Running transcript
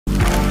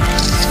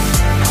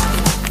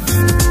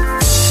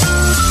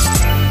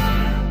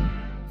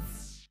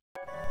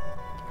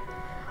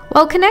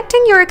While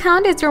connecting your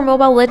account is your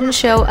Mobile Legends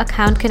show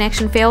account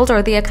connection failed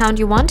or the account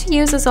you want to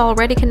use is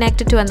already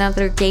connected to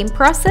another game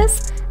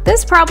process,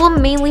 this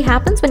problem mainly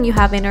happens when you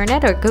have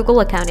internet or Google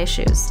account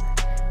issues.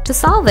 To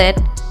solve it,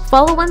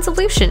 follow one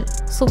solution.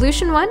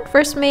 Solution 1,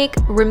 first make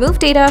remove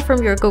data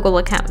from your Google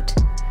account.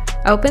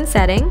 Open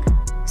Setting,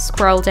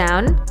 scroll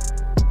down,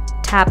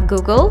 tap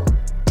Google,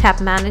 tap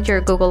Manage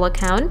your Google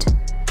account,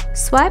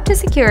 swipe to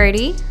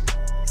Security,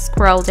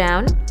 scroll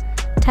down,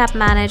 tap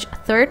Manage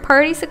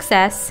Third-Party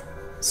Success,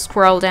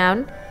 scroll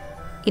down,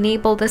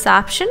 enable this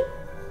option.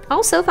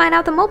 Also find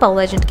out the Mobile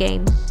Legend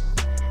game.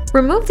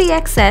 Remove the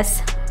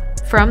excess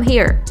from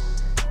here.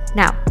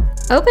 Now,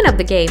 open up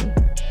the game.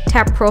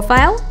 Tap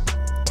Profile,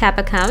 tap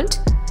Account.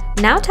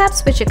 Now tap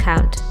Switch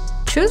Account.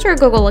 Choose your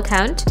Google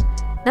account.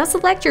 Now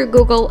select your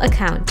Google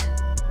account.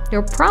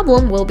 Your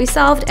problem will be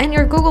solved and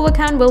your Google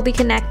account will be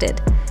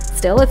connected.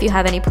 Still, if you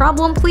have any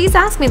problem, please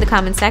ask me in the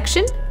comment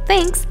section.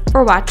 Thanks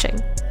for watching.